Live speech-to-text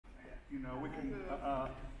You know, we can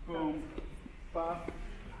boom, bop,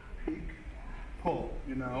 peek, pull.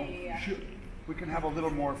 You know, shoot. We can have a little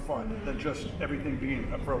more fun than just everything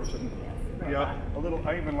being a frozen. Yeah, a little.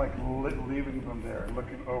 I even like leaving them there,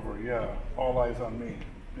 looking over. Yeah, all eyes on me.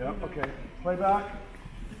 Yeah. Okay. Play back.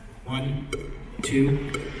 1, 2,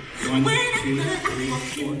 1, 2, 3,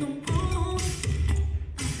 4.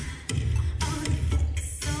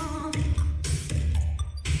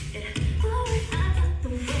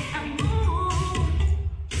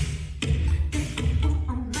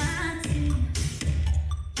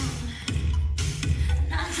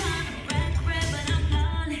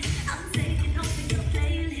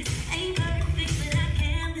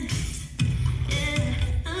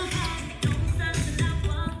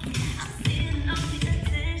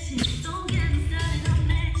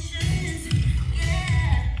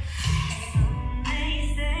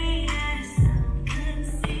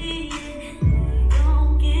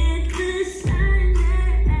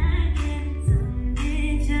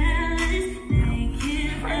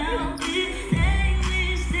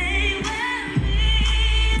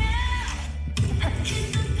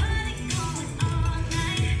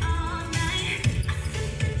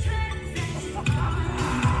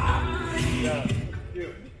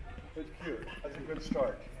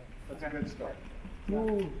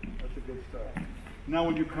 Now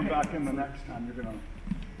when you come back in the next time, you're gonna...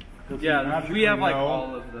 Yeah, we have like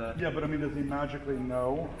all of the... Yeah, but I mean, does he magically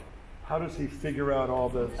know? How does he figure out all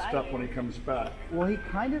the stuff when he comes back? Well, he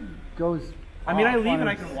kind of goes... I mean, I leave and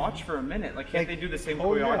I can watch for a minute. Like, can't they do the same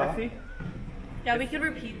choreography? Yeah, we could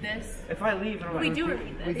repeat this. If I leave, we do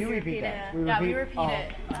repeat this. We do repeat that. We repeat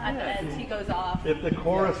it at the end. He goes off. If the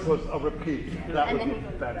chorus was a repeat, that would be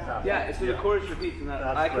fantastic. Yeah, so the chorus repeats, and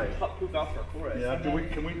that I can poof out for a chorus. Yeah, can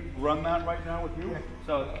we run that right now with you?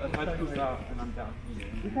 So if I poof out, and I'm down.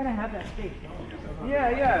 We kind of have that space.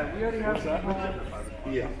 Yeah, we already have that.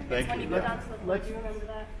 Yeah, thank you. When you go down to the floor, do you remember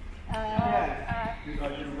that?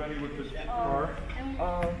 Are you ready with this car? And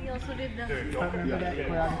we also did the... Remember that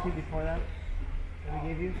choreography before that? That we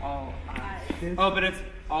gave you? All eyes. Oh, but it's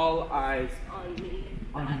all eyes on me.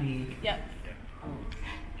 On me. Yep.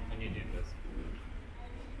 And you do this.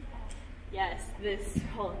 Yes, this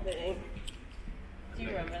whole thing. Do you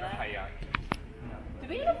remember that? Yeah. Did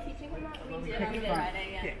we end up teaching him that? We did on Friday,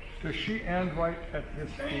 yeah. Does she end right at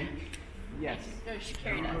his feet? Yes. No, she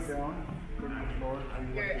carried us. Go down, go to the floor.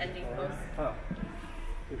 Your ending pose. Oh.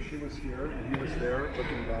 If she was here and he was there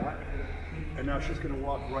looking back, and now she's going to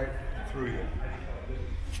walk right through you.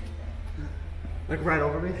 Like right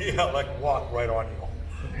over me? Yeah, like walk right on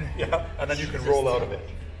you. Okay. Yeah, and then you can roll out of it.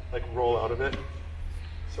 Like roll out of it.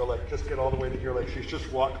 So like just get all the way to here, like she's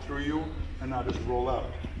just walked through you, and now just roll out.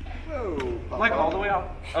 Whoa. Like all the way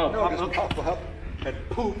out? Oh, no, just pop up and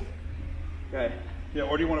poof. Okay. Yeah,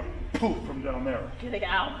 or do you want to poof from down there? You're like,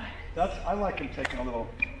 ow. I like him taking a little.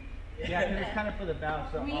 Yeah, because it's kind of for the bow,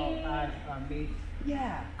 so all eyes on me.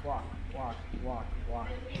 Yeah. Walk, walk, walk, walk.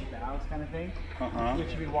 Bows kind of thing. We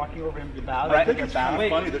should be walking over him to bows. I think it's kind of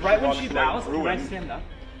funny that right when she bows, can I stand up?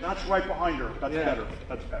 That's right behind her. That's better.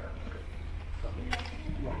 That's better.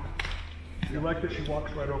 You like that she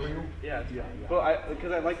walks right over you? Yeah. Well,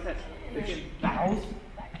 because I like that if she bows.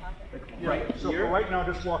 Right. So for right now,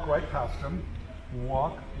 just walk right past him.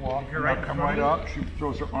 Walk. You're right. Come right up. She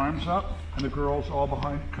throws her arms up, and the girls all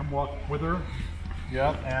behind come walk with her.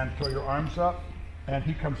 Yeah, and throw your arms up, and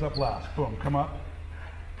he comes up last. Boom, come up,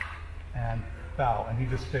 and bow, and he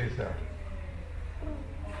just stays there.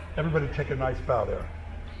 Everybody take a nice bow there.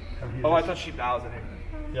 Oh, I thought she bows at him.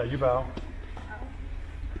 Yeah, you bow.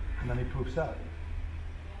 And then he poofs out.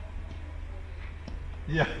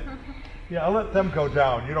 Yeah. Yeah, I'll let them go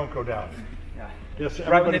down. You don't go down. Yeah. Yes,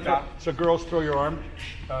 right when they bow. So girls throw your arm.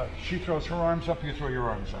 She throws her arms up, you throw your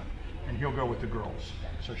arms up. And he'll go with the girls.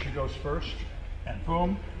 So she goes first, and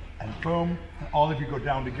boom, and boom. And all of you go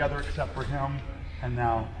down together except for him. And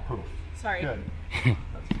now poof. Sorry. Good.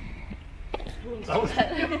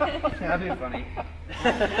 That'd be funny.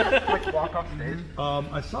 Like walk off stage.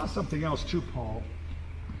 I saw something else too, Paul.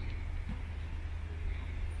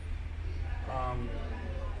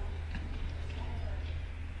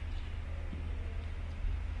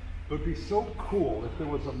 It would be so cool if there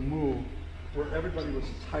was a move where everybody was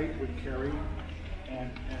tight with Carrie,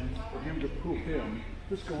 and for him to poof in,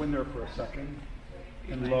 just go in there for a second,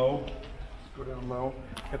 and low, just go down low.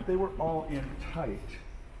 If they were all in tight,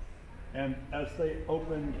 and as they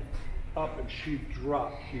opened up and she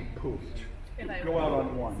dropped, he poofed. Go out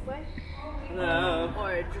on one. No.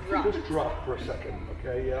 Or drop. Just drop for a second,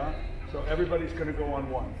 okay, yeah? So everybody's gonna go on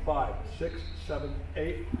one. 5, 6, 7,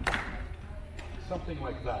 8. Something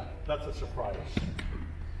like that. That's a surprise.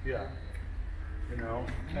 Yeah. You know,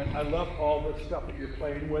 and I love all the stuff that you're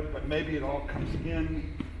playing with, but maybe it all comes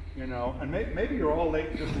in, you know, and maybe you're all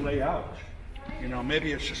just lay out. You know,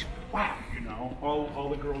 maybe it's just, wow, you know, all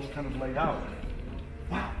the girls kind of lay out.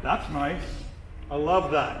 Wow, that's nice. I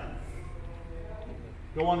love that.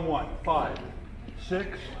 Go on 1, 5,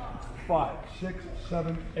 6, 5, 6,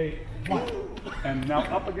 7, 8, 1. And now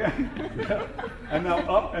up again. And now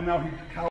up, and now he